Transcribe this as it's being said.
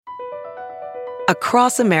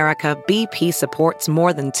Across America, BP supports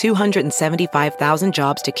more than 275,000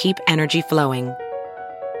 jobs to keep energy flowing.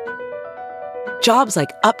 Jobs like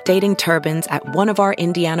updating turbines at one of our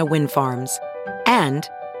Indiana wind farms and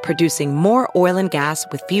producing more oil and gas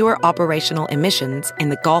with fewer operational emissions in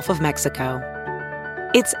the Gulf of Mexico.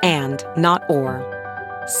 It's and, not or.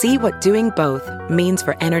 See what doing both means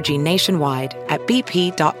for energy nationwide at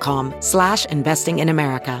bp.com/investing in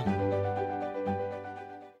America.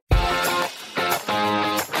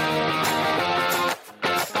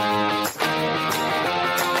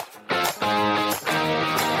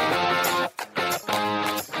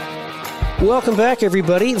 Welcome back,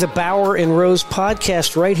 everybody. The Bauer and Rose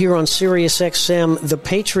podcast right here on Sirius XM, the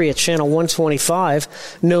Patriot Channel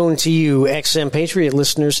 125, known to you XM Patriot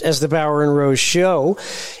listeners as the Bauer and Rose Show.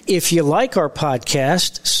 If you like our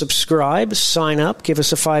podcast, subscribe, sign up, give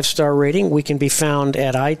us a 5-star rating. We can be found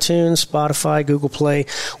at iTunes, Spotify, Google Play,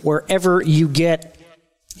 wherever you get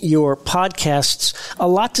your podcasts. A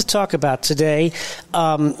lot to talk about today.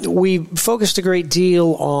 We focused a great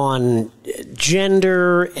deal on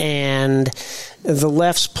gender and the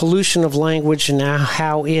left's pollution of language and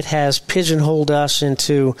how it has pigeonholed us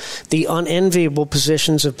into the unenviable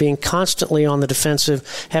positions of being constantly on the defensive,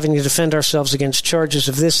 having to defend ourselves against charges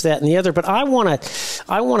of this, that, and the other. But I want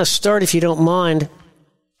to start, if you don't mind,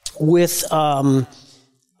 with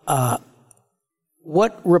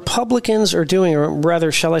what Republicans are doing, or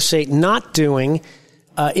rather, shall I say, not doing,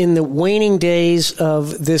 in the waning days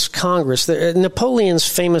of this Congress. Napoleon's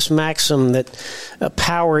famous maxim that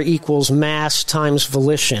power equals mass times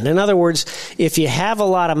volition. In other words, if you have a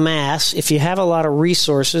lot of mass, if you have a lot of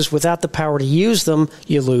resources without the power to use them,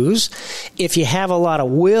 you lose. If you have a lot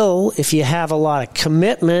of will, if you have a lot of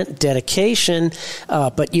commitment, dedication,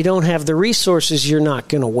 but you don't have the resources, you're not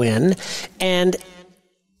going to win. And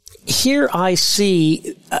here I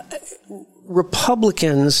see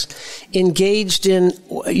Republicans engaged in,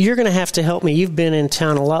 you're going to have to help me. You've been in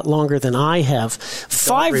town a lot longer than I have.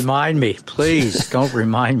 Don't remind me. Please, don't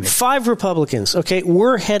remind me. 5 Republicans. Okay,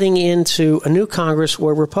 we're heading into a new Congress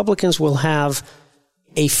where Republicans will have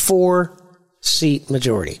a 4-seat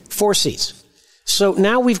majority. 4 seats. So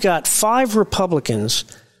now we've got 5 Republicans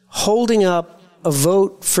holding up a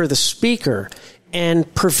vote for the Speaker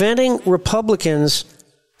and preventing Republicans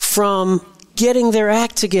from getting their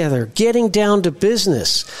act together, getting down to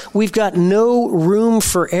business. We've got no room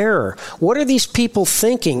for error. What are these people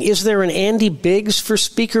thinking? Is there an Andy Biggs for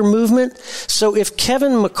Speaker movement? So if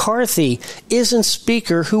Kevin McCarthy isn't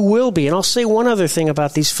Speaker, who will be? And I'll say one other thing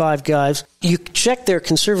about these 5 guys. You check their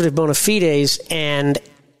conservative bona fides, and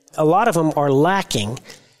a lot of them are lacking.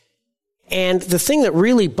 And the thing that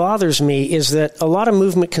really bothers me is that a lot of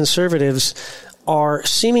movement conservatives are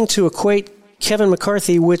seeming to equate Kevin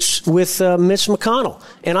McCarthy with Mitch McConnell.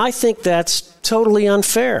 And I think that's totally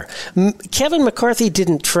unfair. Kevin McCarthy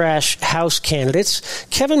didn't trash House candidates.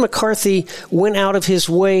 Kevin McCarthy went out of his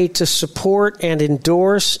way to support and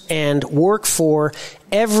endorse and work for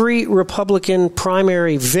every Republican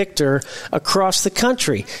primary victor across the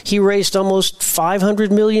country. He raised almost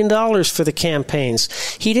 $500 million for the campaigns.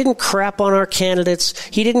 He didn't crap on our candidates.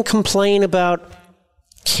 He didn't complain about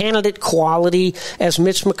candidate quality, as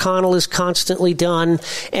Mitch McConnell has constantly done.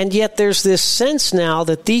 And yet there's this sense now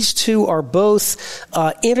that these two are both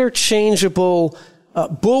interchangeable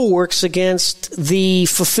bulwarks against the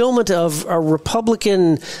fulfillment of a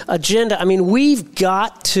Republican agenda. I mean, we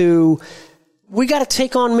got to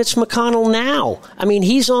take on Mitch McConnell now. I mean,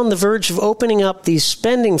 he's on the verge of opening up these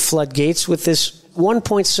spending floodgates with this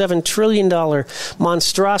 $1.7 trillion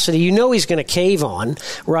monstrosity. You know he's going to cave on,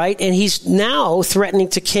 right? And he's now threatening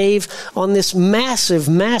to cave on this massive,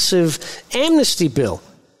 massive amnesty bill.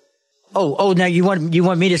 Oh! Now you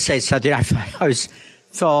want me to say something? I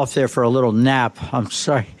fell off there for a little nap. I'm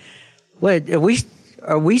sorry. Wait,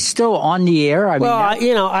 are we still on the air? I thought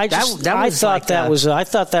that was a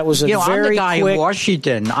very quick. I'm the guy in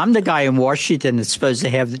Washington. I'm the guy in Washington that's supposed to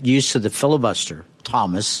have the use of the filibuster,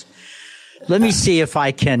 Thomas. Let me see if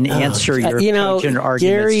I can answer your cogent arguments.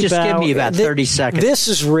 Gary Just give me about 30 seconds. This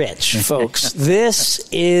is rich, folks. This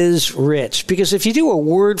is rich. Because if you do a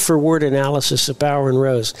word-for-word analysis of Bauer and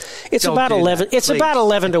Rose, it's about 11. It's about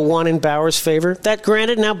 11 to 1 in Bauer's favor. That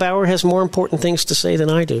granted, now Bauer has more important things to say than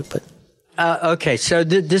I do. But okay, so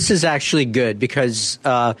this is actually good because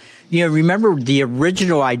remember the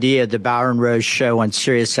original idea of the Bauer and Rose show on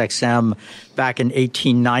Sirius XM back in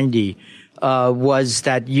 1890. Was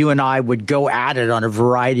that you and I would go at it on a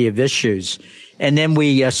variety of issues. And then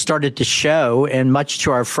we started the show, and much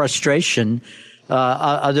to our frustration,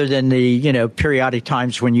 Other than the, periodic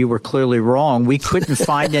times when you were clearly wrong, we couldn't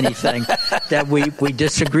find anything that we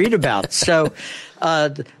disagreed about. So,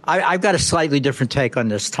 I've got a slightly different take on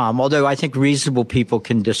this, Tom, although I think reasonable people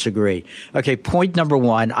can disagree. Okay. Point number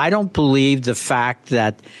one. I don't believe the fact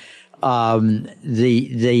that,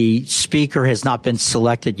 the speaker has not been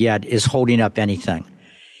selected yet is holding up anything.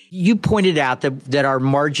 You pointed out that our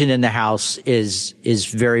margin in the House is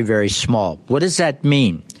very, very small. What does that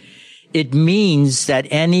mean? It means that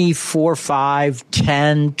any 4, 5,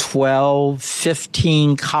 10, 12,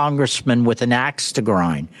 15 congressmen with an axe to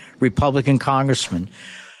grind, Republican congressmen,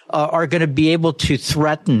 are going to be able to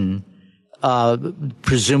threaten,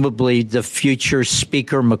 presumably the future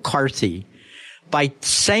Speaker McCarthy by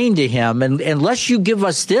saying to him, unless you give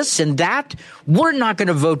us this and that, we're not going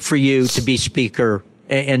to vote for you to be Speaker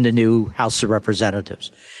in the new House of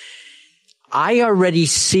Representatives. I already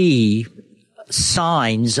see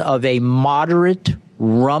signs of a moderate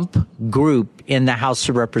rump group in the House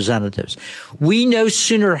of Representatives. We no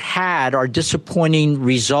sooner had our disappointing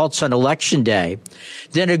results on Election Day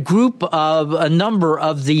than a number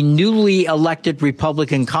of the newly elected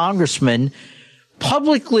Republican congressmen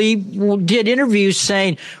publicly did interviews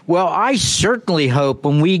saying, well, I certainly hope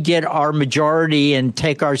when we get our majority and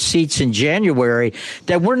take our seats in January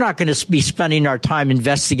that we're not going to be spending our time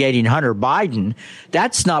investigating Hunter Biden.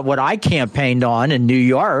 That's not what I campaigned on in New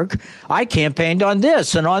York. I campaigned on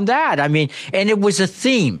this and on that. I mean, and it was a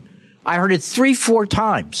theme. I heard it 3-4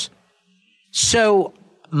 times. So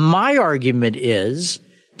my argument is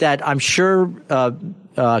that I'm sure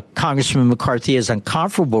Congressman McCarthy is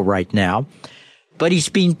uncomfortable right now, but he's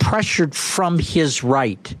being pressured from his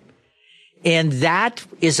right. And that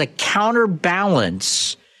is a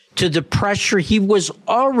counterbalance to the pressure he was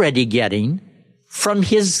already getting from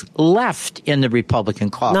his left in the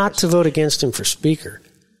Republican caucus. Not to vote against him for Speaker.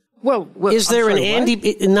 Well, is there an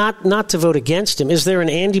Andy, not to vote against him, is there an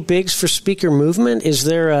Andy Biggs for Speaker movement? Is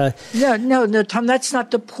there a... No, Tom, that's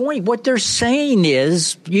not the point. What they're saying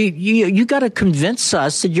is you got to convince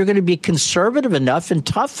us that you're going to be conservative enough and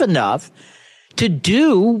tough enough to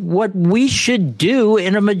do what we should do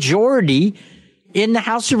in a majority in the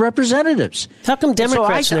House of Representatives. How come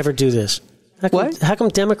Democrats never do this? How come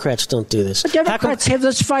Democrats don't do this? But Democrats have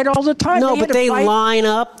this fight all the time. No, but they line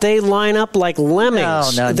up. They line up like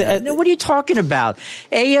lemmings. No. What are you talking about?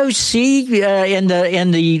 AOC and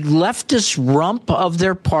the leftist rump of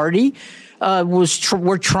their party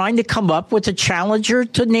were trying to come up with a challenger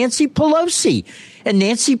to Nancy Pelosi, and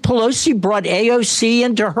Nancy Pelosi brought AOC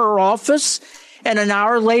into her office. And an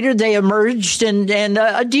hour later, they emerged and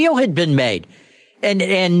a deal had been made. And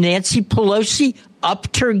Nancy Pelosi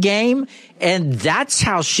upped her game, and that's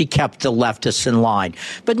how she kept the leftists in line.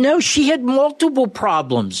 But no, she had multiple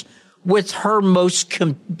problems with her most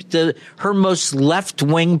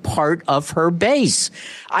left-wing part of her base.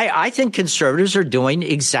 I think conservatives are doing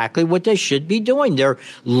exactly what they should be doing. They're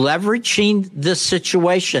leveraging the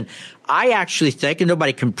situation. I actually think, and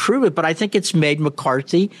nobody can prove it, but I think it's made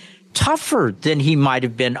McCarthy tougher than he might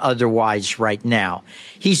have been otherwise right now.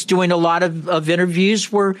 He's doing a lot of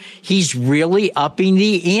interviews where he's really upping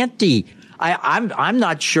the ante. I'm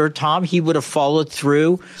not sure, Tom, he would have followed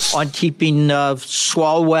through on keeping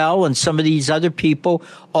Swalwell and some of these other people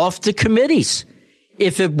off the committees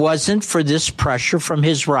if it wasn't for this pressure from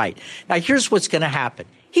his right. Now, here's what's going to happen.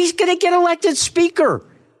 He's going to get elected Speaker.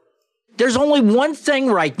 There's only one thing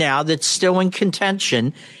right now that's still in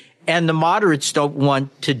contention, and the moderates don't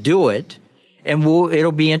want to do it. And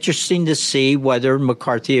it'll be interesting to see whether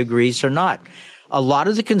McCarthy agrees or not. A lot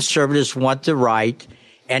of the conservatives want the right,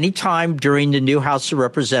 anytime during the new House of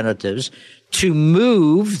Representatives, to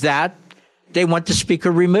move that they want the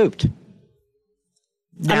Speaker removed.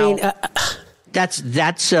 Now,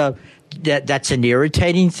 that's an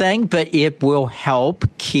irritating thing, but it will help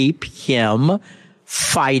keep him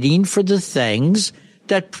fighting for the things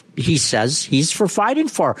that he says he's for fighting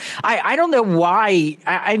for. I don't know why.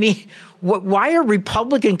 I mean, why are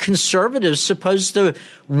Republican conservatives supposed to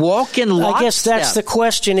walk in lockstep? I guess that's the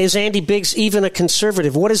question. Is Andy Biggs even a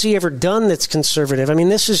conservative? What has he ever done that's conservative? I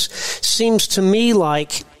mean, seems to me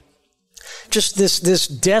like just this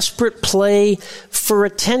desperate play for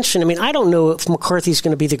attention. I mean, I don't know if McCarthy's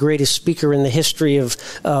going to be the greatest speaker in the history of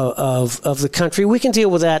the country. We can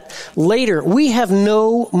deal with that later. We have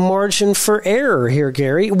no margin for error here,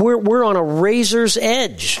 Gary. We're on a razor's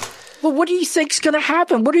edge. Well, what do you think is going to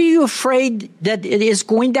happen? What are you afraid that it is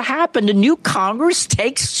going to happen? The new Congress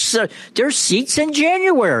takes their seats in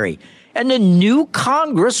January, and the new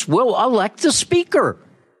Congress will elect the Speaker.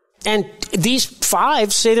 And these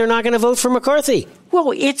 5 say they're not going to vote for McCarthy.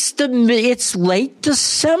 Well, it's late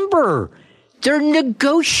December. They're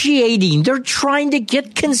negotiating. They're trying to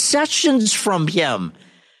get concessions from him.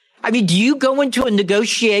 I mean, do you go into a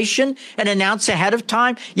negotiation and announce ahead of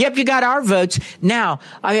time? Yep, you got our votes. Now,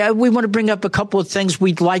 we want to bring up a couple of things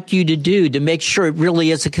we'd like you to do to make sure it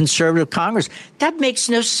really is a conservative Congress. That makes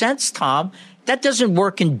no sense, Tom. That doesn't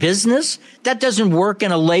work in business. That doesn't work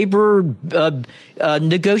in a labor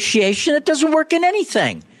negotiation. It doesn't work in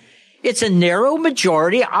anything. It's a narrow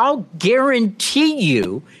majority. I'll guarantee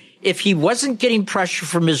you, if he wasn't getting pressure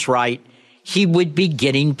from his right, he would be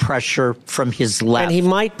getting pressure from his left. And he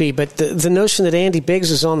might be, but the notion that Andy Biggs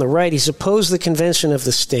is on the right, he's opposed the Convention of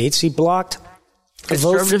the States. He blocked a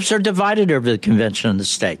vote. Conservatives are divided over the Convention of the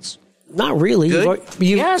States. Not really.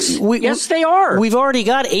 Yes, they are. We've already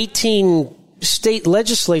got 18 state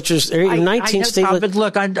legislatures, 19 state. But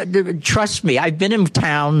look, trust me, I've been in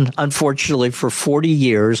town, unfortunately, for 40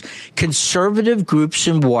 years. Conservative groups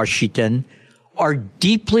in Washington are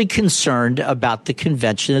deeply concerned about the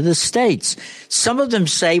Convention of the States. Some of them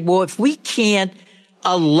say, well, if we can't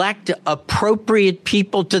elect appropriate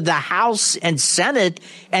people to the House and Senate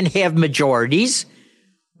and have majorities,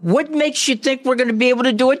 what makes you think we're going to be able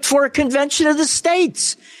to do it for a Convention of the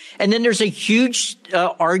States? And then there's a huge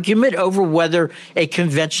argument over whether a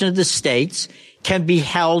Convention of the States can be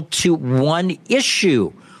held to one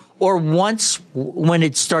issue, or once when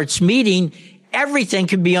it starts meeting, everything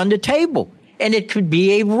can be on the table. And it could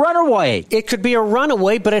be a runaway. It could be a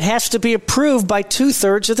runaway, but it has to be approved by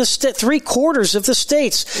 2/3 of the 3/4 of the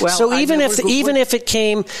states. Well, so even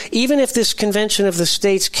if this Convention of the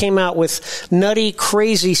States came out with nutty,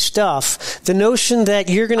 crazy stuff, the notion that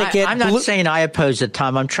you're going to get. I'm not saying I oppose it,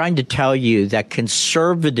 Tom. I'm trying to tell you that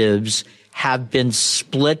conservatives have been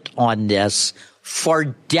split on this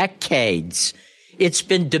for decades. It's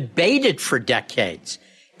been debated for decades.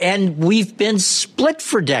 And we've been split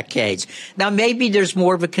for decades. Now, maybe there's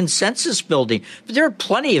more of a consensus building, but there are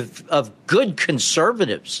plenty of good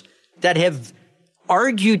conservatives that have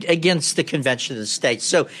argued against the Convention of the States.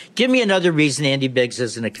 So give me another reason Andy Biggs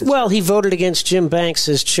isn't a conservative. Well, he voted against Jim Banks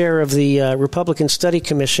as chair of the Republican Study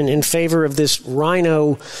Commission in favor of this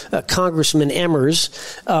rhino Congressman Emmers.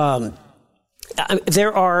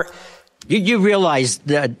 There are... You realize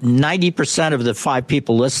that 90% of the 5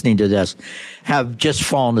 people listening to this have just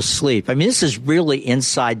fallen asleep. I mean, this is really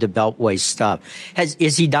inside the Beltway stuff.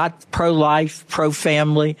 Is he not pro-life,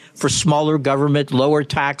 pro-family, for smaller government, lower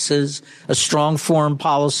taxes, a strong foreign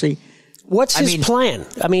policy? What's his plan?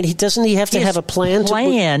 I mean, doesn't he have to have a plan? His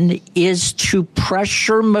plan is to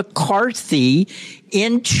pressure McCarthy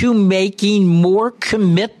into making more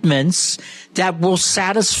commitments that will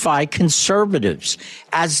satisfy conservatives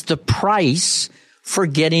as the price for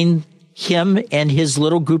getting him and his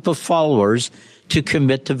little group of followers to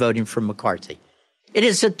commit to voting for McCarthy. It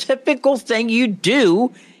is a typical thing you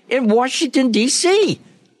do in Washington, D.C.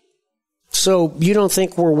 So you don't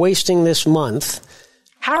think we're wasting this month?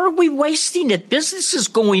 How are we wasting it? Business is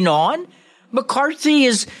going on. McCarthy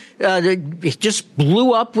is just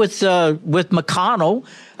blew up with McConnell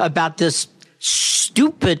about this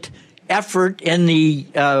stupid effort in the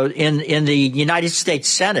United States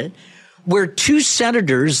Senate, where 2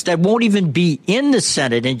 senators that won't even be in the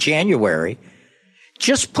Senate in January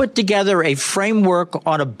just put together a framework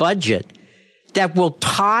on a budget that will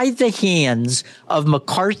tie the hands of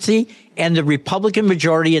McCarthy and the Republican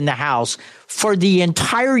majority in the House for the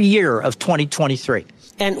entire year of 2023.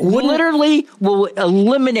 And literally will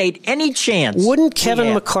eliminate any chance. Wouldn't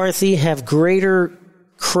Kevin McCarthy have greater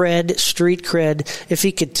street cred, if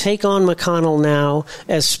he could take on McConnell now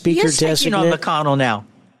as Speaker designate? He is taking on McConnell now.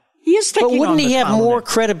 He is taking on McConnell. But wouldn't he have more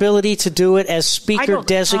credibility to do it as Speaker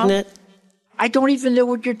designate? I don't even know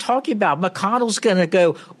what you're talking about. McConnell's going to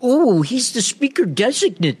go, ooh, he's the Speaker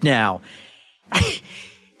designate now.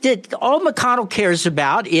 All McConnell cares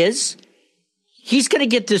about is he's going to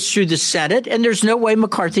get this through the Senate, and there's no way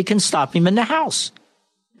McCarthy can stop him in the House.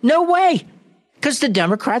 No way. Because the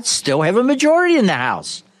Democrats still have a majority in the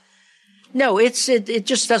House. No, it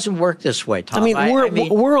just doesn't work this way, Tom. I mean,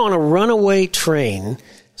 we're on a runaway train,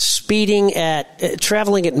 traveling at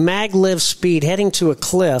maglev speed, heading to a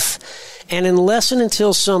cliff, and unless and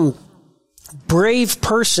until some brave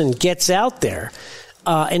person gets out there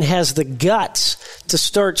and has the guts to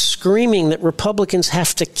start screaming that Republicans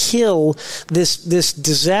have to kill this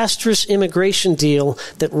disastrous immigration deal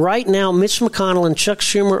that right now Mitch McConnell and Chuck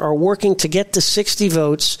Schumer are working to get to 60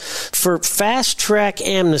 votes for fast-track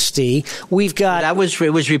amnesty. We've got... It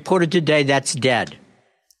was reported today that's dead.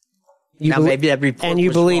 Maybe that report and you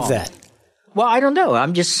was believe wrong. that? Well, I don't know.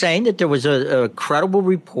 I'm just saying that there was a credible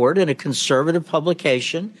report in a conservative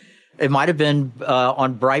publication. It might have been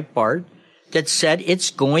on Breitbart, that said it's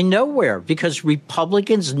going nowhere because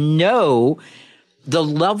Republicans know the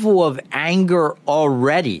level of anger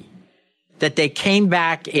already that they came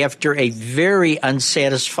back after a very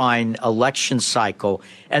unsatisfying election cycle.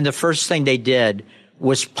 And the first thing they did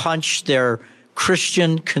was punch their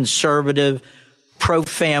Christian, conservative,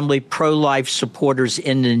 pro-family, pro-life supporters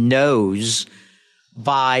in the nose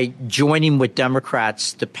by joining with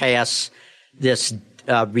Democrats to pass this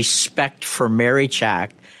Respect for Marriage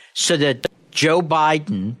Act so that Joe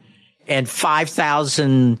Biden and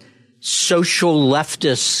 5,000 social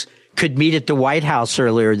leftists could meet at the White House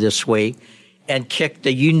earlier this week and kick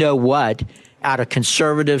the you-know-what out of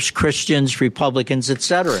conservatives, Christians, Republicans,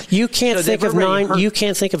 etc. You can't think of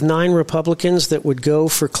nine Republicans that would go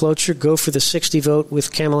for cloture, go for the 60 vote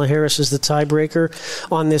with Kamala Harris as the tiebreaker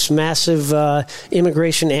on this massive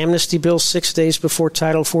immigration amnesty bill 6 days before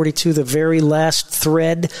Title 42, the very last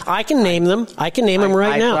thread. I can name them. I can name them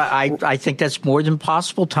right now. I think that's more than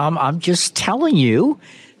possible, Tom. I'm just telling you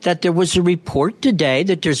that there was a report today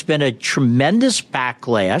that there's been a tremendous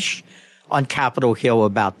backlash on Capitol Hill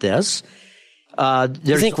about this.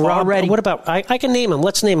 There's already. What about? I can name them.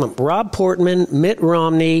 Let's name them: Rob Portman, Mitt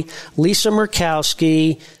Romney, Lisa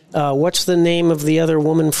Murkowski. What's the name of the other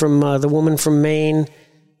woman from Maine?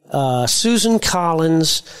 Susan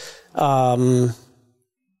Collins. Well,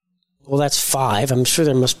 that's 5. I'm sure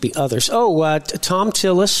there must be others. Oh, Tom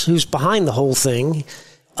Tillis, who's behind the whole thing.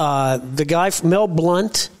 The guy from Mel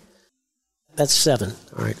Blunt. That's 7.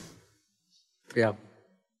 All right. Yeah.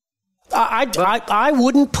 I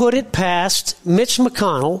wouldn't put it past Mitch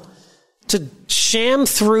McConnell to sham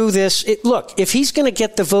through this. Look, if he's going to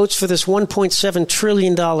get the votes for this $1.7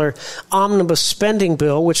 trillion omnibus spending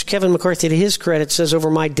bill, which Kevin McCarthy, to his credit, says over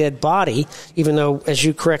my dead body, even though, as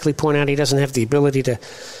you correctly point out, he doesn't have the ability to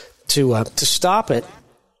stop it.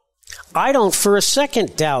 I don't for a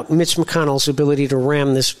second doubt Mitch McConnell's ability to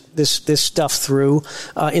ram this stuff through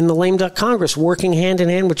in the lame duck Congress, working hand in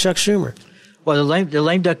hand with Chuck Schumer. Well, the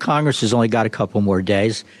lame duck Congress has only got a couple more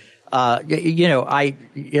days. I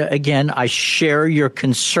share your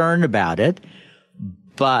concern about it,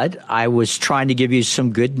 but I was trying to give you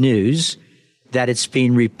some good news that it's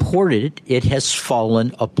being reported it has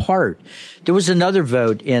fallen apart. There was another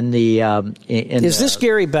vote in the. Is this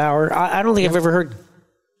Gary Bauer? I don't think I've ever heard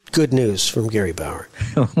good news from Gary Bauer.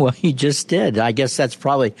 Well, he just did. I guess that's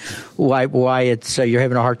probably why it's you're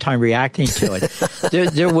having a hard time reacting to it.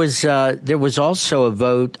 There was also a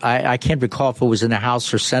vote. I can't recall if it was in the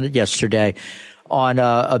House or Senate yesterday on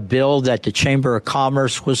a bill that the Chamber of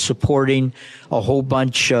Commerce was supporting. A whole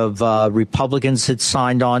bunch of Republicans had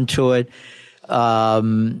signed on to it,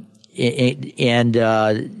 and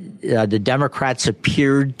the Democrats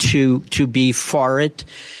appeared to be for it.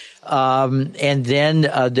 And then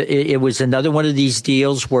it was another one of these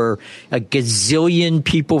deals where a gazillion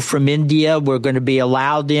people from India were going to be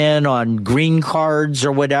allowed in on green cards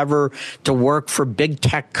or whatever to work for big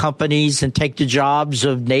tech companies and take the jobs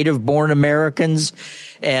of native-born Americans.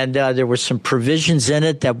 And there were some provisions in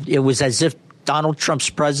it that it was as if Donald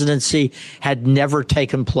Trump's presidency had never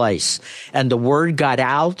taken place. And the word got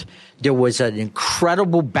out. There was an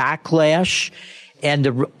incredible backlash.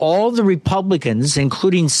 And all the Republicans,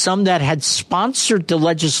 including some that had sponsored the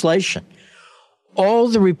legislation, all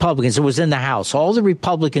the Republicans, it was in the House, all the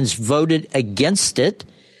Republicans voted against it.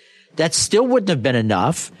 That still wouldn't have been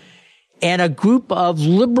enough. And a group of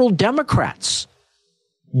liberal Democrats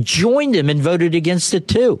joined them and voted against it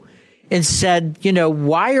too. And said,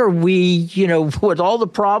 why are we, with all the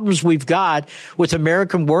problems we've got with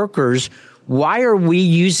American workers, why are we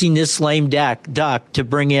using this lame duck to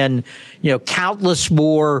bring in, countless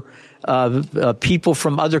more people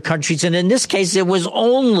from other countries? And in this case, it was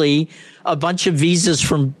only a bunch of visas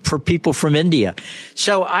for people from India.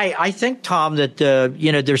 So I think, Tom, that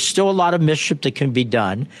there's still a lot of mischief that can be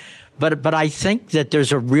done, but I think that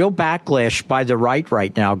there's a real backlash by the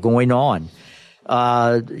right now going on.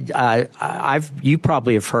 You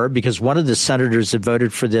probably have heard because one of the senators that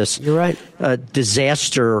voted for this You're right.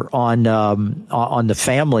 Disaster on the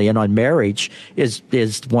family and on marriage is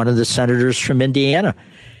one of the senators from Indiana.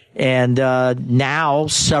 And now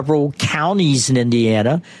several counties in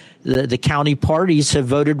Indiana, the county parties have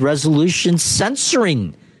voted resolutions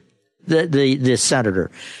censoring the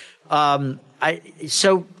senator.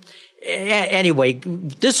 Anyway,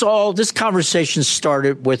 this conversation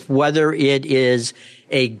started with whether it is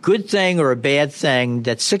a good thing or a bad thing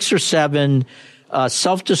that 6 or 7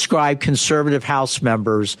 self-described conservative House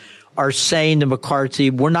members are saying to McCarthy,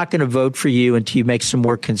 we're not going to vote for you until you make some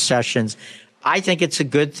more concessions. I think it's a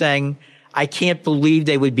good thing. I can't believe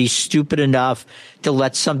they would be stupid enough to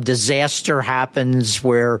let some disaster happens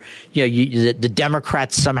where, the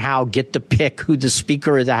Democrats somehow get to pick who the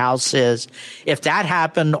Speaker of the House is. If that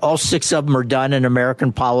happened, all 6 of them are done in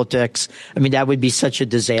American politics. I mean, that would be such a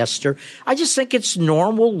disaster. I just think it's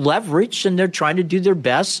normal leverage, and they're trying to do their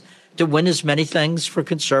best to win as many things for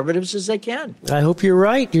conservatives as they can. I hope you're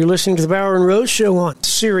right. You're listening to the Bauer and Rose Show on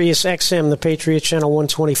Sirius XM, the Patriot Channel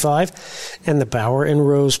 125, and the Bauer and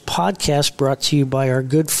Rose podcast brought to you by our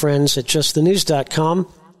good friends at justthenews.com,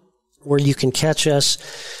 where you can catch us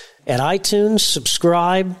at iTunes,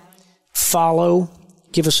 subscribe, follow,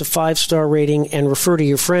 give us a 5-star rating, and refer to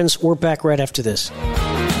your friends. We're back right after this.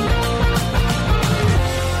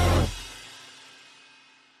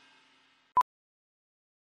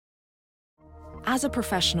 As a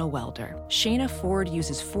professional welder, Shayna Ford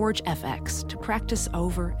uses Forge FX to practice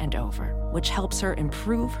over and over, which helps her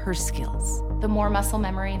improve her skills. The more muscle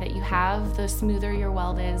memory that you have, the smoother your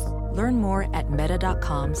weld is. Learn more at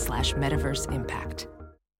meta.com/metaverse impact.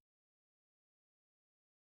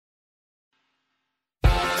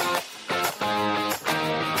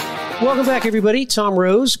 Welcome back, everybody. Tom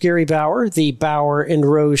Rose, Gary Bauer, the Bauer and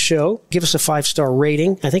Rose Show. Give us a 5-star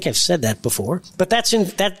rating. I think I've said that before, but that's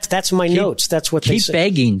my notes. That's what they say. Keep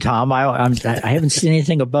begging, Tom. I haven't seen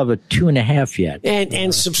anything above a 2.5 yet.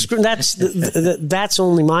 And subscribe. That's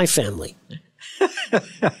only my family.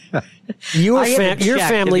 Your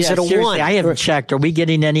family's at a 1. I haven't checked. Are we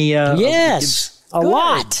getting any? Yes, a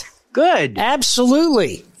lot. Good.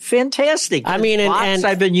 Absolutely. Fantastic. I mean, and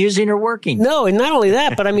I've been using are working. No, and not only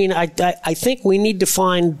that, but I mean, I think we need to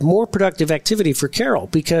find more productive activity for Carol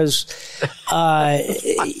because,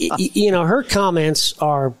 her comments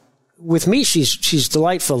are with me. She's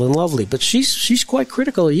delightful and lovely, but she's quite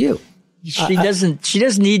critical of you. She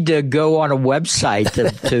doesn't need to go on a website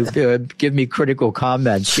to give me critical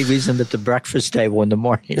comments. She leaves them at the breakfast table in the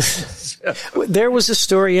morning. There was a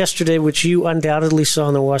story yesterday which you undoubtedly saw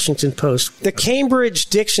in the Washington Post. The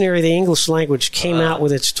Cambridge Dictionary of the English Language came out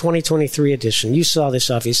with its 2023 edition. You saw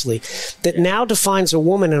this, obviously, that now defines a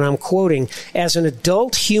woman, and I'm quoting, as an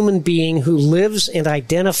adult human being who lives and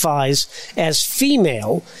identifies as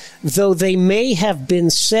female, though they may have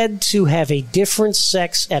been said to have a different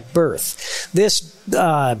sex at birth. This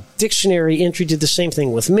dictionary entry did the same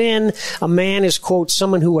thing with men. A man is, quote,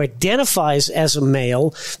 someone who identifies as a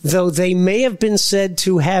male, though they may have been said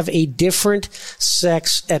to have a different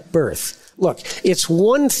sex at birth. Look, it's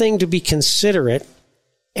one thing to be considerate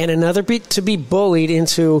and another to be bullied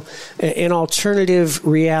into an alternative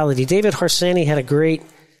reality. David Harsanyi had a great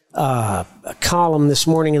a column this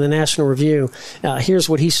morning in the National Review. Here's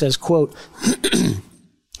what he says, quote,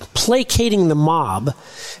 placating the mob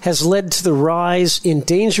has led to the rise in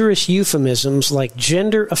dangerous euphemisms like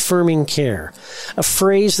gender-affirming care, a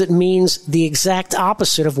phrase that means the exact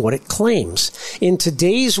opposite of what it claims. In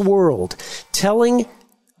today's world, telling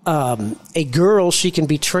a girl she can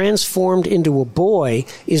be transformed into a boy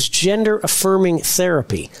is gender-affirming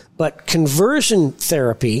therapy, but conversion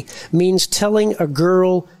therapy means telling a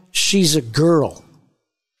girl she's a girl.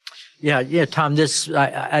 Yeah, Tom,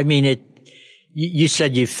 I mean, you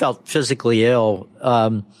said you felt physically ill.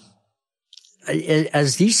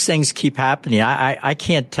 As these things keep happening, I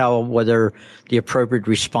can't tell whether the appropriate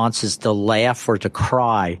response is to laugh or to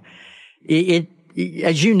cry.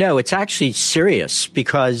 As you know, it's actually serious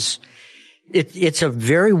because it's a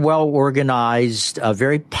very well organized, a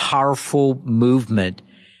very powerful movement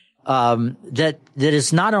that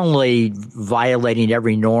is not only violating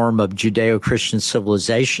every norm of Judeo-Christian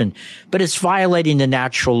civilization, but it's violating the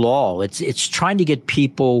natural law. It's trying to get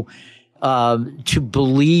people to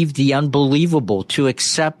believe the unbelievable, to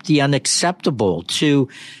accept the unacceptable, to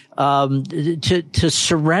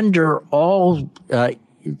surrender all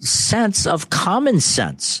sense of common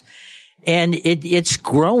sense. And it's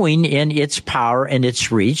growing in its power and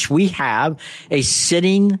its reach. We have a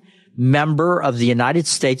sitting member of the United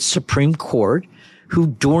States Supreme Court who,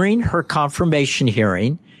 during her confirmation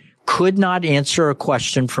hearing, could not answer a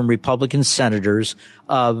question from Republican senators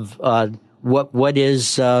of what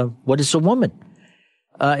is a woman.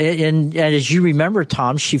 And as you remember,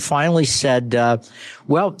 Tom, she finally said,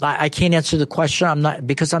 well, I can't answer the question.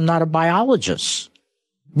 Because I'm not a biologist.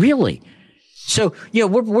 Really? So,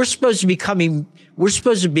 we're supposed to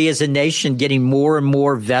be as a nation getting more and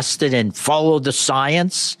more vested and follow the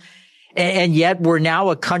science. And yet we're now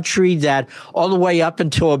a country that all the way up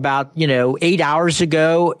until about, 8 hours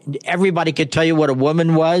ago, everybody could tell you what a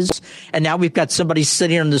woman was. And now we've got somebody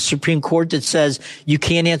sitting on the Supreme Court that says you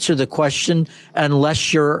can't answer the question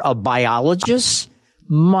unless you're a biologist.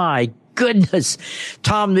 My goodness.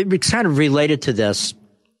 Tom, it's kind of related to this.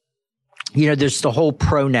 there's the whole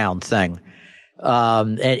pronoun thing.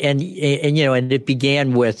 And it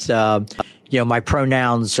began with, my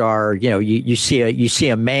pronouns are, you see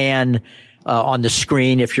a man, on the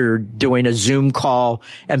screen if you're doing a Zoom call,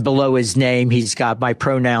 and below his name, he's got, my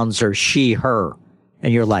pronouns are she, her.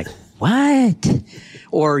 And you're like, what?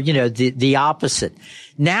 Or, the opposite.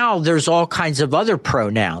 Now there's all kinds of other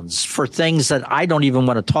pronouns for things that I don't even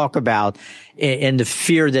want to talk about in the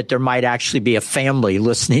fear that there might actually be a family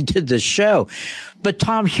listening to this show. But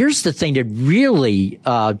Tom, here's the thing that really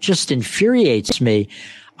just infuriates me.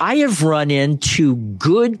 I have run into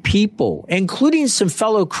good people, including some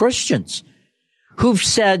fellow Christians, who've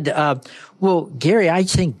said, well, Gary, I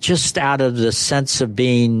think just out of the sense of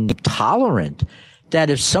being tolerant, that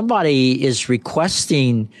if somebody is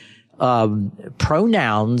requesting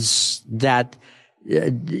pronouns that,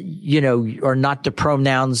 are not the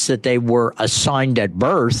pronouns that they were assigned at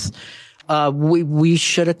birth, we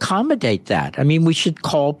should accommodate that. I mean, we should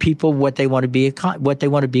call people what they want to be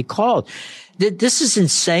called. This is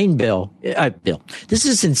insane, Bill. This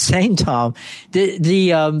is insane, Tom.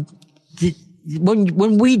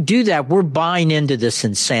 When we do that, we're buying into this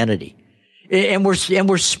insanity, and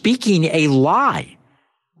we're speaking a lie.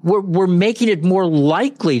 We're making it more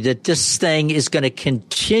likely that this thing is going to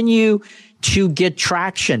continue to get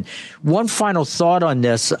traction. One final thought on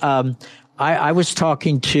this. I was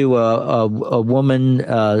talking to a woman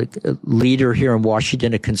leader here in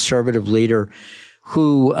Washington, a conservative leader,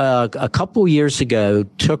 who a couple years ago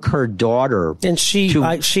took her daughter. And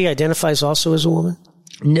she identifies also as a woman?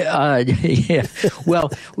 Yeah.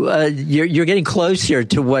 Well, you're getting close here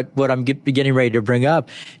to what I'm getting ready to bring up.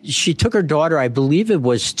 She took her daughter, I believe it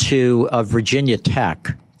was to Virginia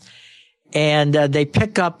Tech. And they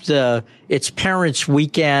pick up it's parents'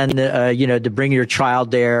 weekend, to bring your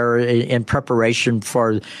child there in preparation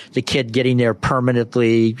for the kid getting there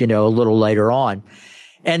permanently, a little later on.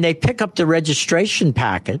 And they pick up the registration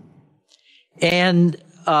packet, and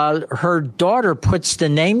her daughter puts the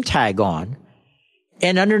name tag on,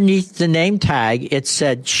 and underneath the name tag, it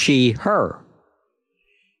said she, her.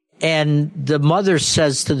 And the mother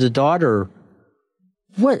says to the daughter,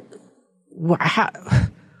 what's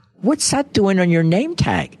that doing on your name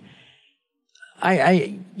tag?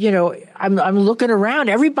 I'm looking around.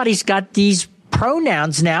 Everybody's got these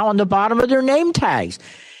pronouns now on the bottom of their name tags.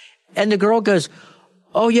 And the girl goes,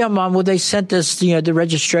 oh yeah, Mom. Well, they sent us, the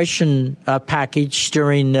registration package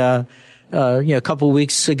during, a couple of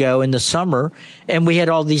weeks ago in the summer, and we had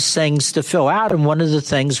all these things to fill out. And one of the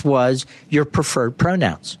things was your preferred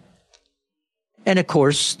pronouns. And of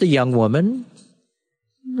course, the young woman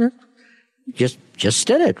just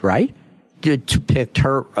did it, right? To pick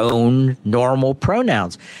her own normal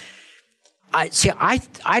pronouns. I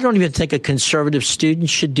don't even think a conservative student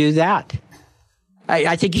should do that.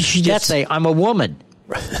 I think you should just say, I'm a woman.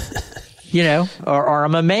 Or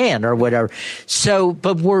I'm a man or whatever. So,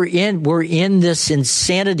 but we're in this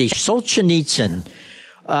insanity. Solzhenitsyn,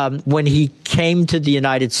 when he came to the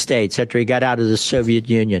United States after he got out of the Soviet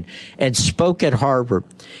Union and spoke at Harvard,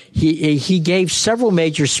 he gave several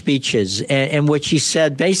major speeches in which he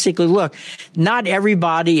said, basically, look, not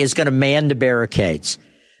everybody is going to man the barricades.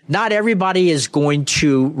 Not everybody is going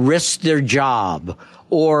to risk their job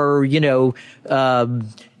or,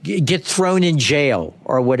 get thrown in jail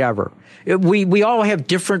or whatever. We all have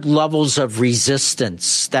different levels of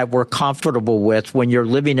resistance that we're comfortable with when you're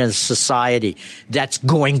living in a society that's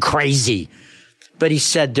going crazy. But he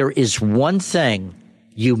said there is one thing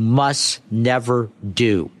you must never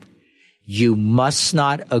do. You must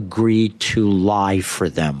not agree to lie for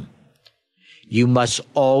them. You must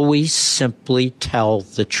always simply tell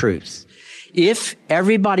the truth. If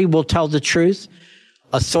everybody will tell the truth,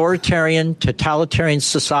 authoritarian, totalitarian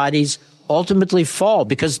societies ultimately fall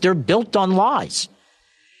because they're built on lies.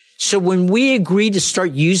 So when we agree to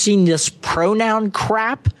start using this pronoun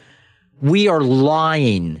crap, we are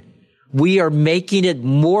lying. We are making it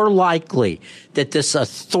more likely that this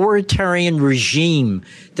authoritarian regime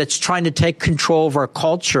that's trying to take control of our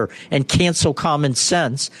culture and cancel common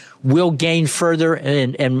sense will gain further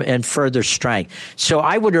and further strength. So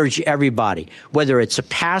I would urge everybody, whether it's a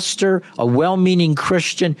pastor, a well-meaning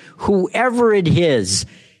Christian, whoever it is,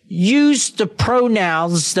 use the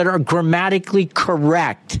pronouns that are grammatically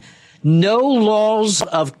correct. No laws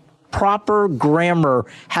of proper grammar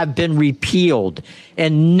have been repealed,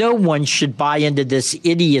 and no one should buy into this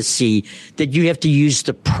idiocy that you have to use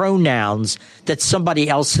the pronouns that somebody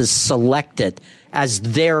else has selected as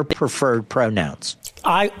their preferred pronouns.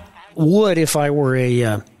 I would, if I were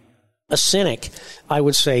a cynic, I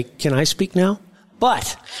would say, can I speak now?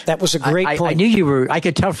 But that was a great point. I knew you were. I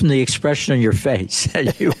could tell from the expression on your face.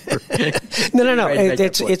 You were, no.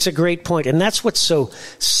 It's a great point, and that's what's so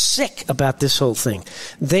sick about this whole thing.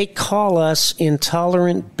 They call us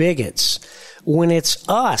intolerant bigots when it's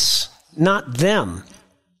us, not them,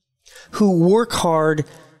 who work hard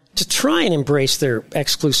to try and embrace their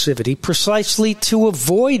exclusivity precisely to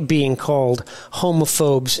avoid being called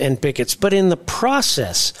homophobes and bigots. But in the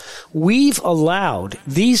process, we've allowed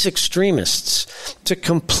these extremists to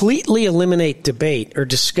completely eliminate debate or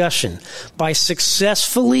discussion by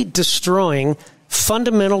successfully destroying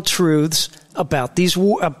fundamental truths about these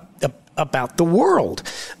about the world.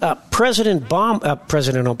 President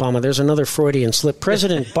Obama, there's another Freudian slip.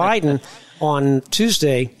 President Biden on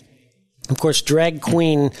Tuesday, of course, drag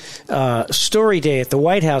queen story day at the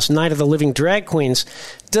White House, Night of the Living Drag Queens.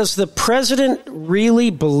 Does the president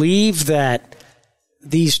really believe that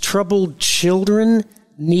these troubled children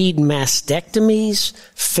need mastectomies,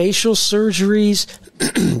 facial surgeries,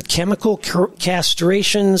 chemical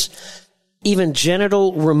castrations, even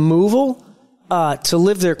genital removal to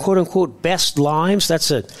live their quote-unquote best lives?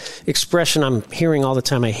 That's an expression I'm hearing all the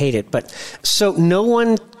time. I hate it. But so no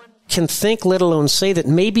one can think, let alone say, that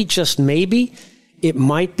maybe, just maybe, it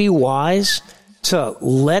might be wise to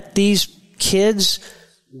let these kids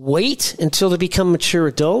wait until they become mature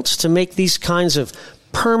adults to make these kinds of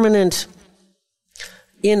permanent,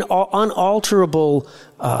 unalterable,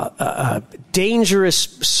 dangerous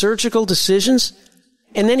surgical decisions.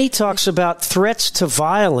 And then he talks about threats to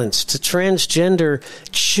violence to transgender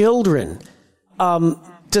children.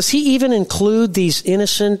 Does he even include these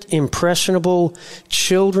innocent, impressionable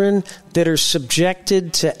children that are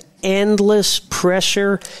subjected to endless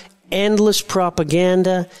pressure, endless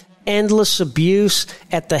propaganda, endless abuse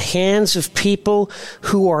at the hands of people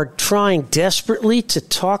who are trying desperately to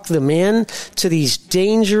talk them in to these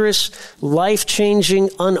dangerous,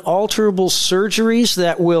 life-changing, unalterable surgeries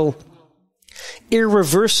that will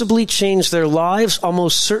irreversibly change their lives,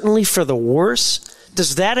 almost certainly for the worse?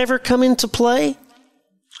 Does that ever come into play?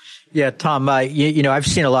 Yeah, Tom, you know, I've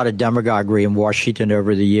seen a lot of demagoguery in Washington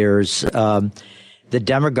over the years. The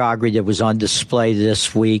demagoguery that was on display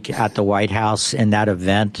this week at the White House in that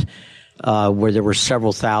event, where there were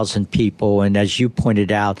several thousand people. And as you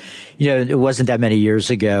pointed out, you know, it wasn't that many years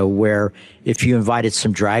ago where if you invited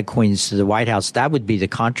some drag queens to the White House, that would be the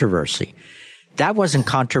controversy. That wasn't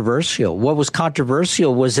controversial. What was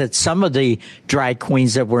controversial was that some of the drag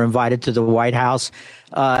queens that were invited to the White House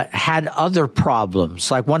had other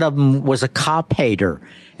problems. Like one of them was a cop hater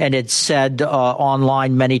and it said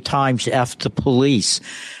online many times, F the police.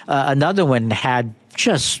 Another one had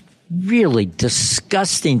just really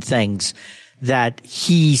disgusting things that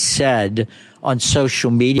he said on social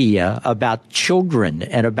media about children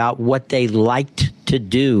and about what they liked to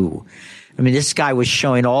do. I mean, this guy was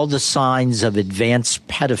showing all the signs of advanced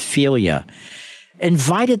pedophilia.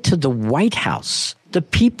 Invited to the White House, the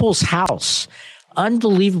people's house.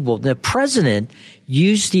 Unbelievable. The president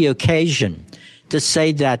used the occasion to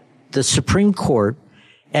say that the Supreme Court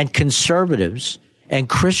and conservatives and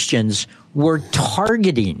Christians were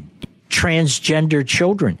targeting transgender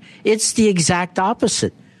children. It's the exact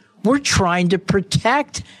opposite. We're trying to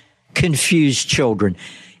protect confused children.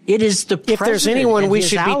 It is the president. If there's anyone we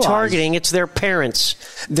should allies. be targeting, it's their parents.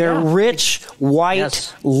 Their rich,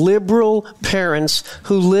 white, liberal parents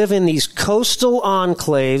who live in these coastal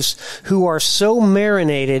enclaves who are so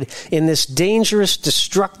marinated in this dangerous,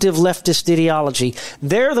 destructive leftist ideology.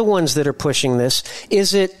 They're the ones that are pushing this.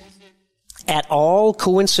 Is it at all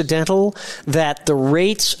coincidental that the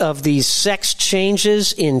rates of these sex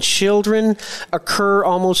changes in children occur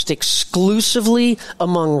almost exclusively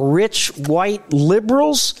among rich white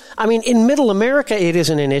liberals? I mean, in middle America, it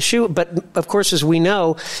isn't an issue, but of course, as we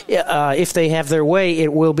know, if they have their way,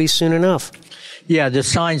 it will be soon enough. Yeah, the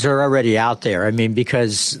signs are already out there. I mean,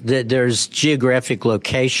 because there's geographic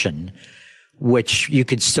location, which you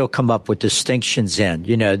could still come up with distinctions in.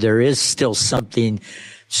 You know, there is still something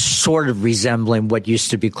sort of resembling what used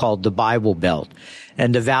to be called the Bible Belt,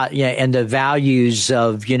 and the values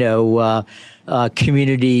of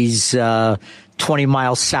communities 20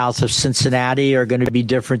 miles south of Cincinnati are going to be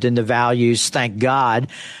different than the values, thank God,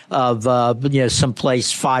 of some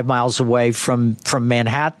place 5 miles away from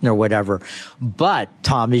Manhattan or whatever. But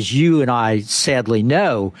Tom, as you and I sadly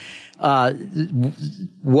know,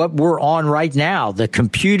 what we're on right now, the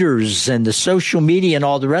computers and the social media and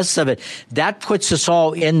all the rest of it, that puts us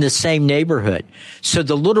all in the same neighborhood. So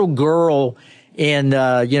the little girl in,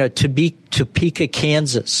 Topeka,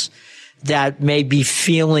 Kansas, that may be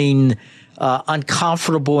feeling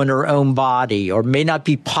uncomfortable in her own body, or may not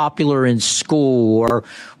be popular in school, or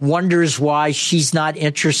wonders why she's not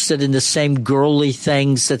interested in the same girly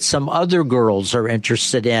things that some other girls are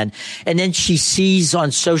interested in. And then she sees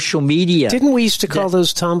on social media. Didn't we used to call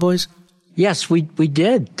those tomboys? Yes, we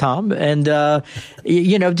did, Tom. And,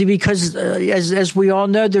 because as we all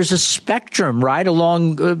know, there's a spectrum, right,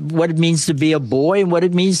 along what it means to be a boy and what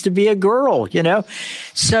it means to be a girl,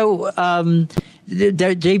 So,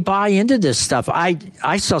 they buy into this stuff.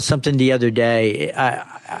 I saw something the other day.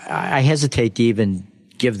 I hesitate to even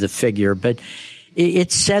give the figure, but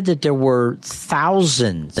it said that there were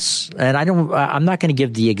thousands, and I'm not going to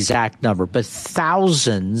give the exact number, but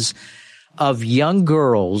thousands of young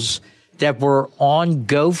girls that were on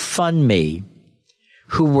GoFundMe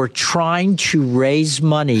who were trying to raise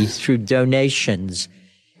money through donations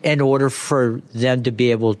in order for them to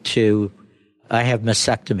be able to have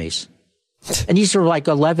mastectomies. And these are like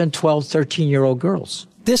 11, 12, 13-year-old girls.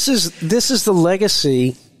 This is the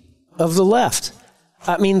legacy of the left.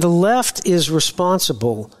 I mean, the left is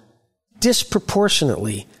responsible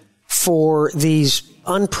disproportionately for these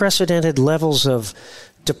unprecedented levels of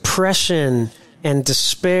depression and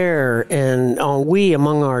despair and ennui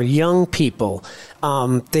among our young people.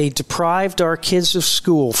 They deprived our kids of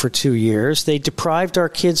school for 2 years. They deprived our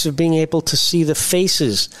kids of being able to see the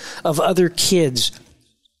faces of other kids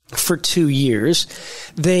for 2 years.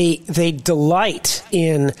 They delight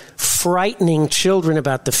in frightening children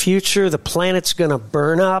about the future. The planet's going to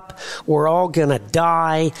burn up. We're all going to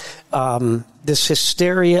die. This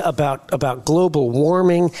hysteria about global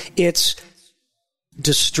warming, it's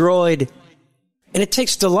destroyed. And it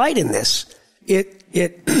takes delight in this.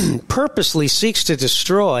 It purposely seeks to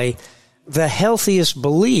destroy the healthiest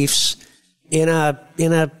beliefs in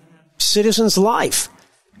a citizen's life,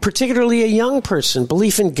 particularly a young person.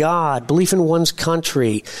 Belief in God, belief in one's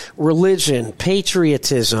country, religion,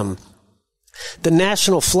 patriotism, the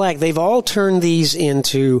national flag. They've all turned these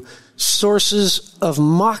into sources of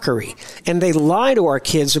mockery, and they lie to our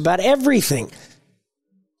kids about everything.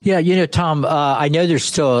 Yeah, Tom, I know there's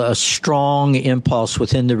still a strong impulse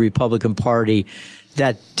within the Republican Party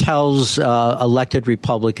that tells elected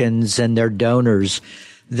Republicans and their donors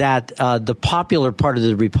that the popular part of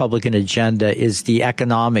the Republican agenda is the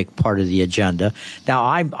economic part of the agenda. Now,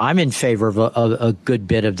 I'm in favor of a good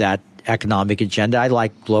bit of that economic agenda. I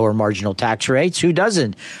like lower marginal tax rates. Who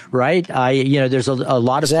doesn't, right? There's a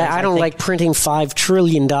lot of things. I don't like printing $5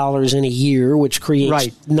 trillion in a year, which creates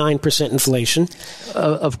 9% inflation.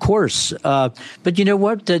 Of course. But you know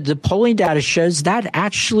what? The polling data shows that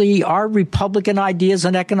actually our Republican ideas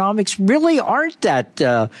on economics really aren't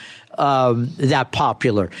that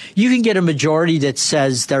popular. You can get a majority that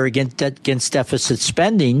says they're against deficit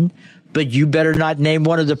spending, but you better not name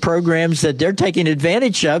one of the programs that they're taking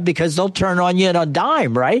advantage of, because they'll turn on you on a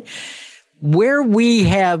dime, right? Where we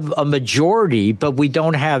have a majority, but we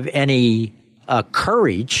don't have any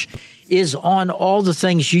courage, is on all the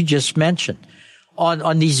things you just mentioned.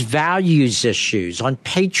 On these values issues, on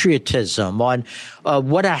patriotism, on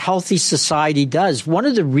what a healthy society does. One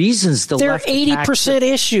of the reasons the left... They're 80%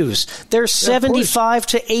 issues. They're 75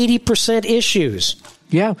 to 80% issues.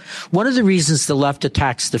 Yeah. One of the reasons the left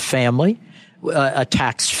attacks the family,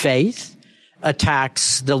 attacks faith,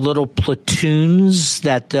 attacks the little platoons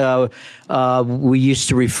that we used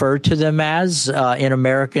to refer to them as in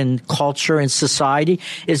American culture and society,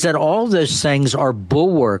 is that all those things are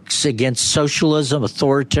bulwarks against socialism,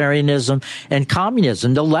 authoritarianism, and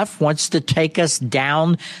communism. The left wants to take us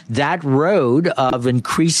down that road of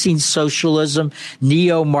increasing socialism,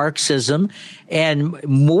 neo-Marxism, and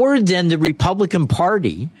more than the Republican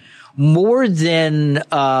Party, more than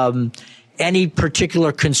any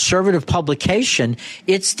particular conservative publication,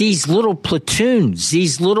 it's these little platoons,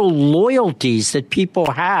 these little loyalties that people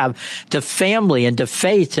have to family and to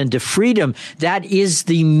faith and to freedom. That is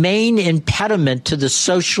the main impediment to the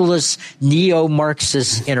socialist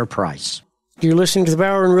neo-Marxist enterprise. You're listening to the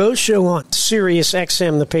Bauer and Rose Show on Sirius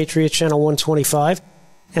XM, the Patriot Channel 125,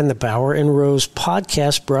 and the Bauer and Rose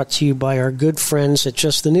podcast, brought to you by our good friends at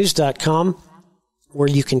justthenews.com, where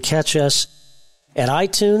you can catch us at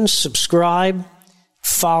iTunes, subscribe,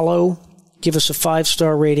 follow, give us a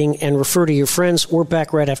 5-star rating, and refer to your friends. We're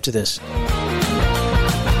back right after this.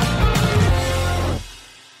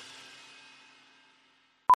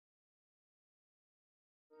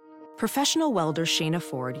 Professional welder Shayna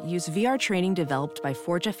Ford used VR training developed by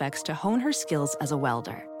ForgeFX to hone her skills as a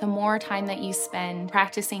welder. The more time that you spend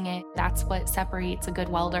practicing it, that's what separates a good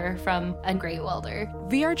welder from a great welder.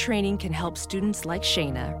 VR training can help students like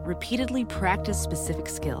Shayna repeatedly practice specific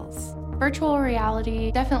skills. Virtual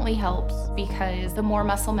reality definitely helps because the more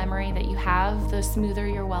muscle memory that you have, the smoother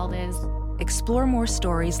your weld is. Explore more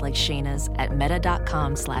stories like Shayna's at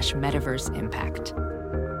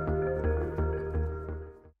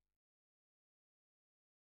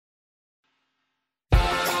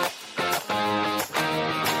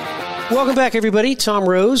Welcome back, everybody. Tom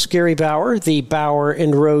Rose, Gary Bauer, the Bauer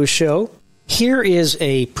and Rose Show. Here is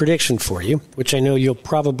a prediction for you, which I know you'll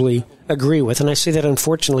probably agree with, and I say that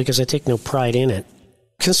unfortunately because I take no pride in it.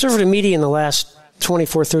 Conservative media in the last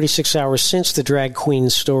 24, 36 hours since the drag queen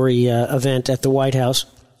story event at the White House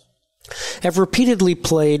have repeatedly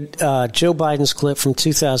played Joe Biden's clip from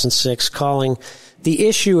 2006 calling the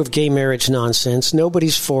issue of gay marriage nonsense.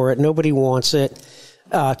 Nobody's for it. Nobody wants it.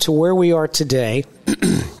 To where we are today.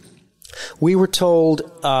 We were told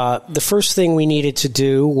the first thing we needed to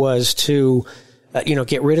do was to,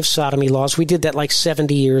 get rid of sodomy laws. We did that like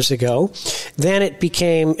 70 years ago. Then it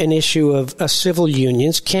became an issue of civil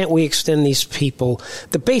unions. Can't we extend these people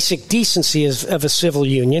the basic decency of a civil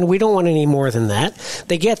union? We don't want any more than that.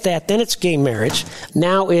 They get that. Then it's gay marriage.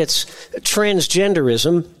 Now it's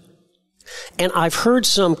transgenderism. And I've heard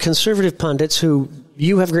some conservative pundits who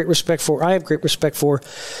you have great respect for, I have great respect for,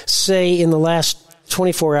 say in the last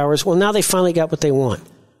 24 hours, well, now they finally got what they want.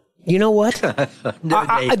 You know what?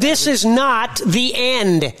 This is not the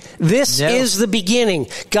end. This is the beginning.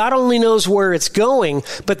 God only knows where it's going,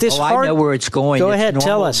 but this I know where it's going. Go ahead,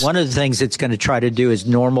 tell us. One of the things it's going to try to do is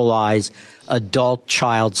normalize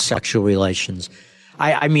adult-child sexual relations.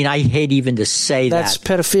 I mean, I hate even to say That's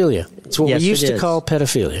pedophilia. It's what we used to call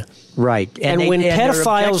pedophilia. Right. And when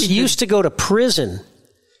pedophiles used to go to prison,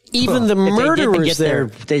 even the murderers there.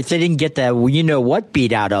 They didn't get that, you know what,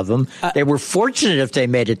 beat out of them. They were fortunate if they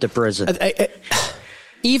made it to prison.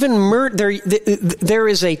 Even there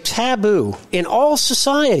is a taboo in all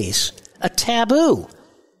societies, a taboo.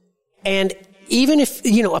 And even if,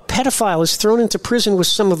 a pedophile is thrown into prison with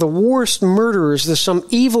some of the worst murderers, there's some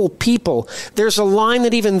evil people, there's a line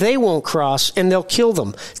that even they won't cross, and they'll kill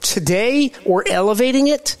them. Today, we're elevating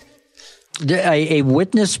it. A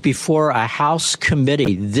witness before a House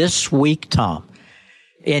committee this week, Tom,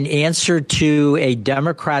 in answer to a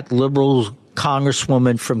Democrat liberal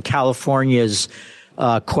congresswoman from California's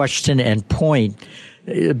question and point,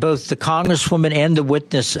 both the congresswoman and the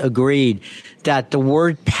witness agreed that the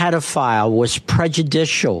word pedophile was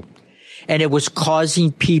prejudicial and it was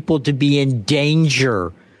causing people to be in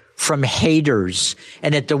danger from haters,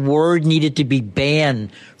 and that the word needed to be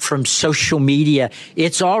banned from social media.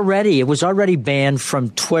 It was already banned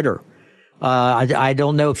from Twitter. I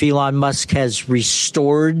don't know if Elon Musk has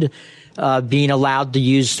restored being allowed to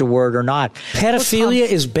use the word or not. Pedophilia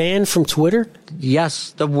is banned from Twitter?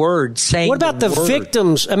 Yes, the word, saying What about the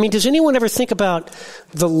victims? I mean, does anyone ever think about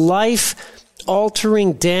the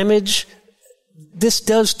life-altering damage this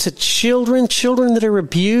does to children that are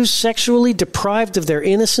abused, sexually deprived of their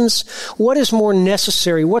innocence? What is more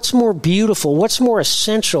necessary? What's more beautiful? What's more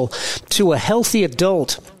essential to a healthy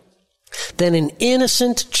adult than an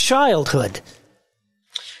innocent childhood?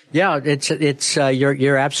 Yeah,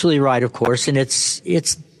 you're absolutely right, of course, and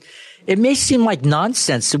it may seem like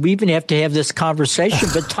nonsense that we even have to have this conversation.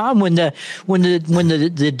 But Tom, when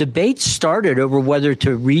the debate started over whether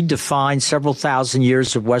to redefine several thousand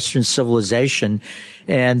years of Western civilization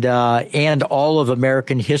and all of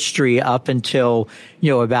American history up until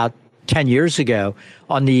about 10 years ago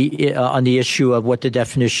on the issue of what the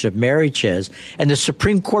definition of marriage is, and the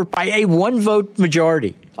Supreme Court by a one vote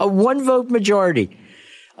majority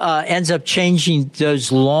ends up changing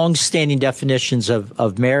those long-standing definitions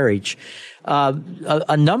of marriage.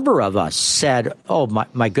 A number of us said, oh,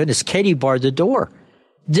 my goodness, Katie barred the door.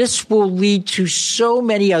 This will lead to so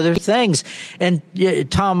many other things. And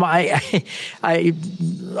Tom, I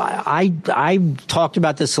talked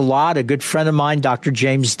about this a lot. A good friend of mine, Dr.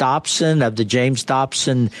 James Dobson of the James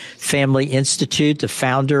Dobson Family Institute, the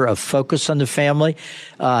founder of Focus on the Family,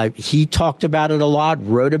 he talked about it a lot,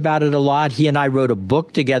 wrote about it a lot. He and I wrote a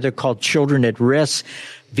book together called Children at Risk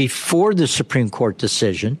before the Supreme Court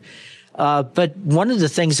decision. But one of the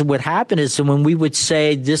things that would happen is that when we would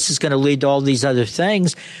say this is going to lead to all these other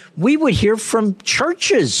things, we would hear from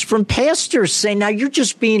churches, from pastors saying, now you're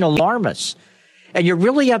just being alarmist and you're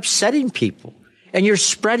really upsetting people and you're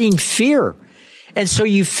spreading fear. And so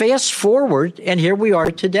you fast forward, and here we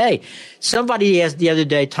are today. Somebody asked the other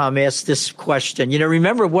day, Tom asked this question.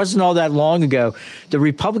 Remember, it wasn't all that long ago. The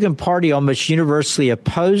Republican Party almost universally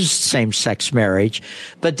opposed same-sex marriage.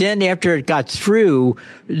 But then after it got through,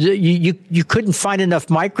 you couldn't find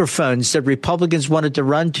enough microphones that Republicans wanted to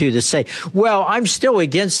run to say, well, I'm still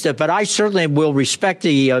against it, but I certainly will respect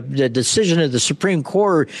the decision of the Supreme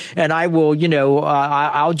Court, and I will,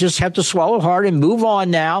 I'll just have to swallow hard and move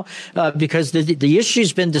on now because the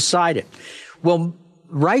issue's been decided. Well,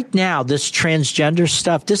 right now, this transgender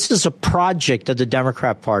stuff, this is a project of the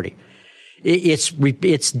Democrat Party.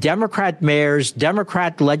 It's Democrat mayors,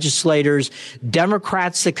 Democrat legislators,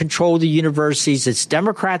 Democrats that control the universities. It's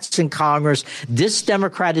Democrats in Congress, this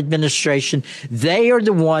Democrat administration. They are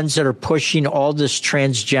the ones that are pushing all this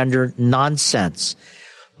transgender nonsense.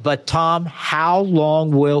 But Tom, how long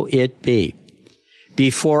will it be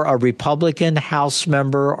before a Republican House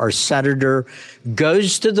member or senator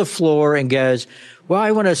goes to the floor and goes, well,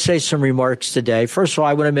 I want to say some remarks today. First of all,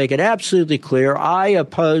 I want to make it absolutely clear. I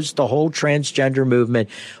oppose the whole transgender movement,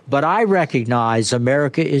 but I recognize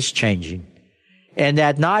America is changing and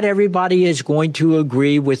that not everybody is going to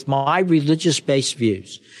agree with my religious-based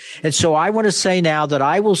views. And so I want to say now that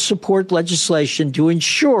I will support legislation to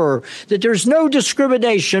ensure that there's no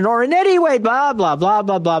discrimination or in any way, blah, blah, blah,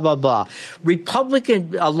 blah, blah, blah, blah.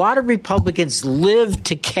 A lot of Republicans live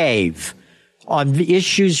to cave on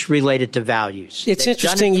issues related to values. It's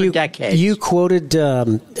interesting you quoted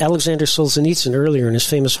Alexander Solzhenitsyn earlier in his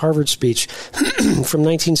famous Harvard speech from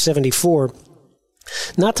 1974.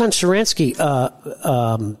 Natan Sharansky,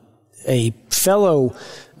 a fellow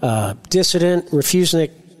dissident,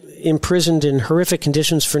 refusenik, imprisoned in horrific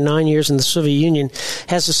conditions for 9 years in the Soviet Union,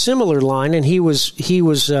 has a similar line, and he was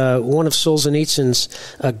one of Solzhenitsyn's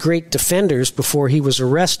great defenders before he was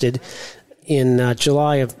arrested in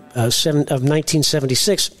July of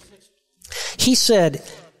 1976. He said,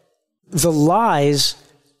 the lies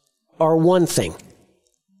are one thing,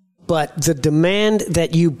 but the demand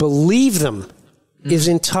that you believe them is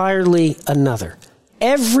entirely another.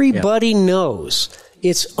 Everybody knows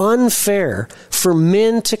it's unfair for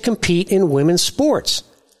men to compete in women's sports.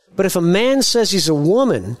 But if a man says he's a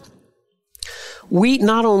woman, we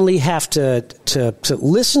not only have to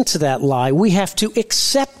listen to that lie, we have to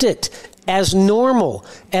accept it as normal,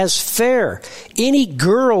 as fair. Any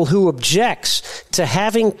girl who objects to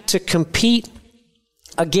having to compete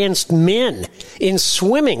against men in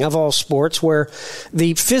swimming, of all sports, where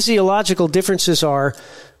the physiological differences are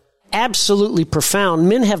absolutely profound.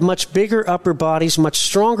 Men have much bigger upper bodies, much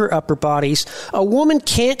stronger upper bodies. A woman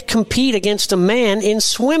can't compete against a man in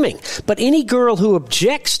swimming. But any girl who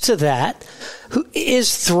objects to that, who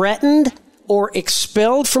is threatened or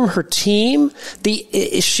expelled from her team,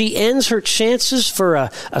 she ends her chances for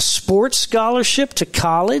a sports scholarship to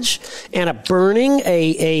college and a burning,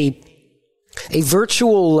 a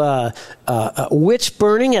virtual witch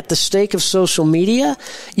burning at the stake of social media.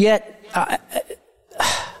 Yet,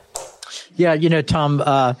 Tom,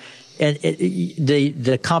 and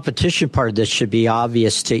the competition part of this should be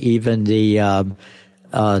obvious to even the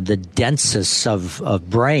densest of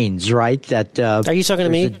brains, right? That are you talking to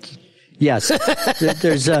me? Yes,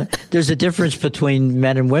 there's a difference between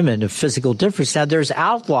men and women, a physical difference. Now there's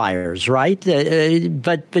outliers, right?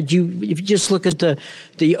 But if you just look at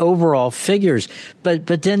the overall figures, but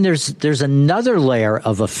then there's another layer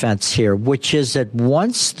of offense here, which is that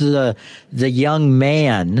once the young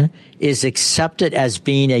man is accepted as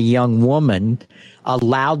being a young woman,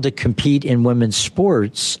 allowed to compete in women's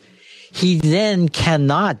sports, he then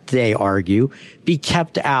cannot, they argue, be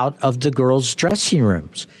kept out of the girls' dressing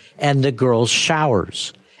rooms and the girls'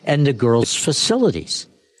 showers and the girls' facilities.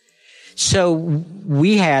 So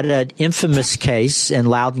we had an infamous case in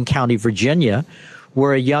Loudoun County, Virginia,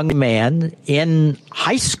 where a young man in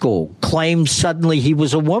high school claimed suddenly he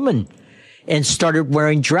was a woman and started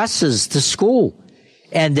wearing dresses to school.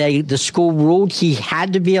 And the school ruled he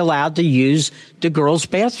had to be allowed to use the girls'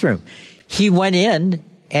 bathroom. He went in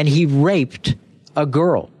and he raped a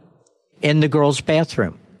girl in the girls'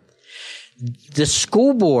 bathroom. The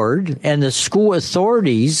school board and the school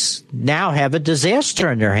authorities now have a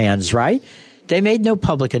disaster in their hands, right? They made no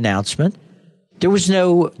public announcement. There was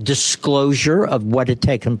no disclosure of what had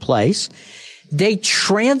taken place. They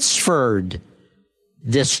transferred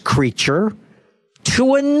this creature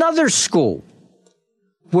to another school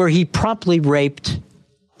where he promptly raped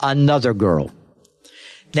another girl.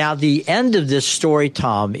 Now, the end of this story,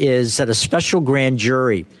 Tom, is that a special grand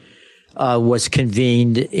jury was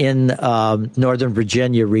convened in Northern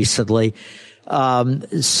Virginia recently.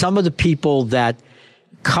 Some of the people that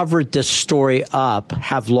covered this story up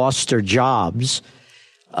have lost their jobs.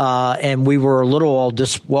 And we were a lot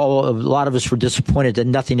of us were disappointed that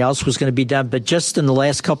nothing else was going to be done. But just in the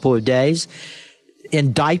last couple of days,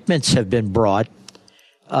 indictments have been brought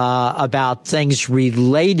about things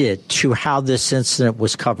related to how this incident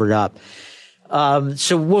was covered up.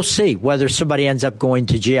 So we'll see whether somebody ends up going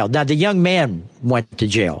to jail. Now, the young man went to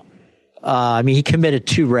jail. He committed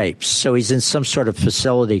 2 rapes, so he's in some sort of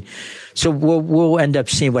facility. So we'll end up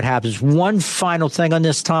seeing what happens. One final thing on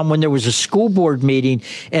this, Tom, when there was a school board meeting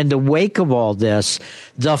in the wake of all this,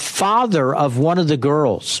 the father of one of the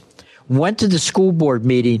girls went to the school board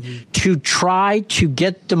meeting to try to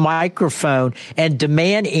get the microphone and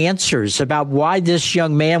demand answers about why this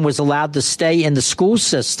young man was allowed to stay in the school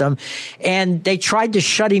system. And they tried to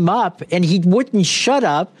shut him up, and he wouldn't shut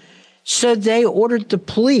up. So they ordered the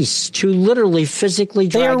police to literally physically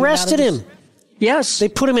drag him. They arrested him. Yes. They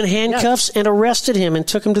put him in handcuffs and arrested him and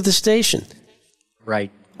took him to the station. Right.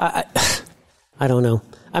 I don't know.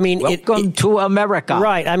 Welcome to America.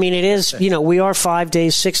 Right. It is, we are 5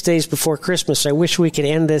 days, 6 days before Christmas. I wish we could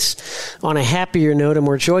end this on a happier note, a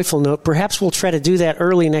more joyful note. Perhaps we'll try to do that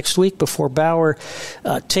early next week before Bauer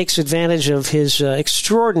takes advantage of his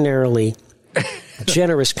extraordinarily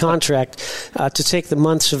generous contract to take the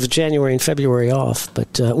months of January and February off.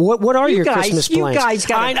 But what are your Christmas plans? You guys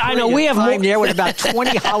got I know we have more there with about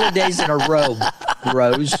 20 holidays in a row,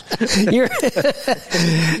 Rose.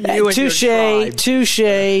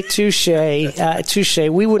 Touche.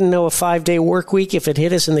 We wouldn't know a 5-day work week if it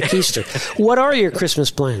hit us in the keister. What are your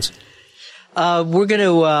Christmas plans? We're going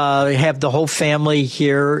to have the whole family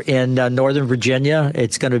here in Northern Virginia.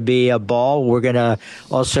 It's going to be a ball. We're going to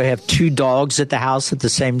also have 2 dogs at the house at the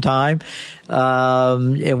same time,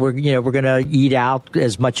 and we're going to eat out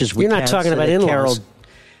as much as we can. You're not talking about in-laws.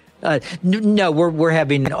 No, we're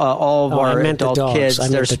having all of our adult kids,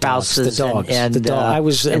 their spouses, and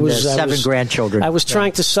the 7 grandchildren. I was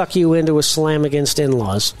trying to suck you into a slam against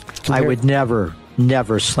in-laws. I would never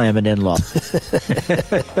slam an in-law.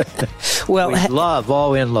 Well, we love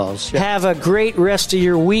all in-laws. Have a great rest of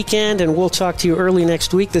your weekend, and we'll talk to you early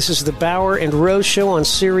next week. This is the Bauer and Rose Show on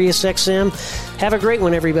Sirius XM. Have a great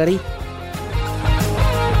one, everybody.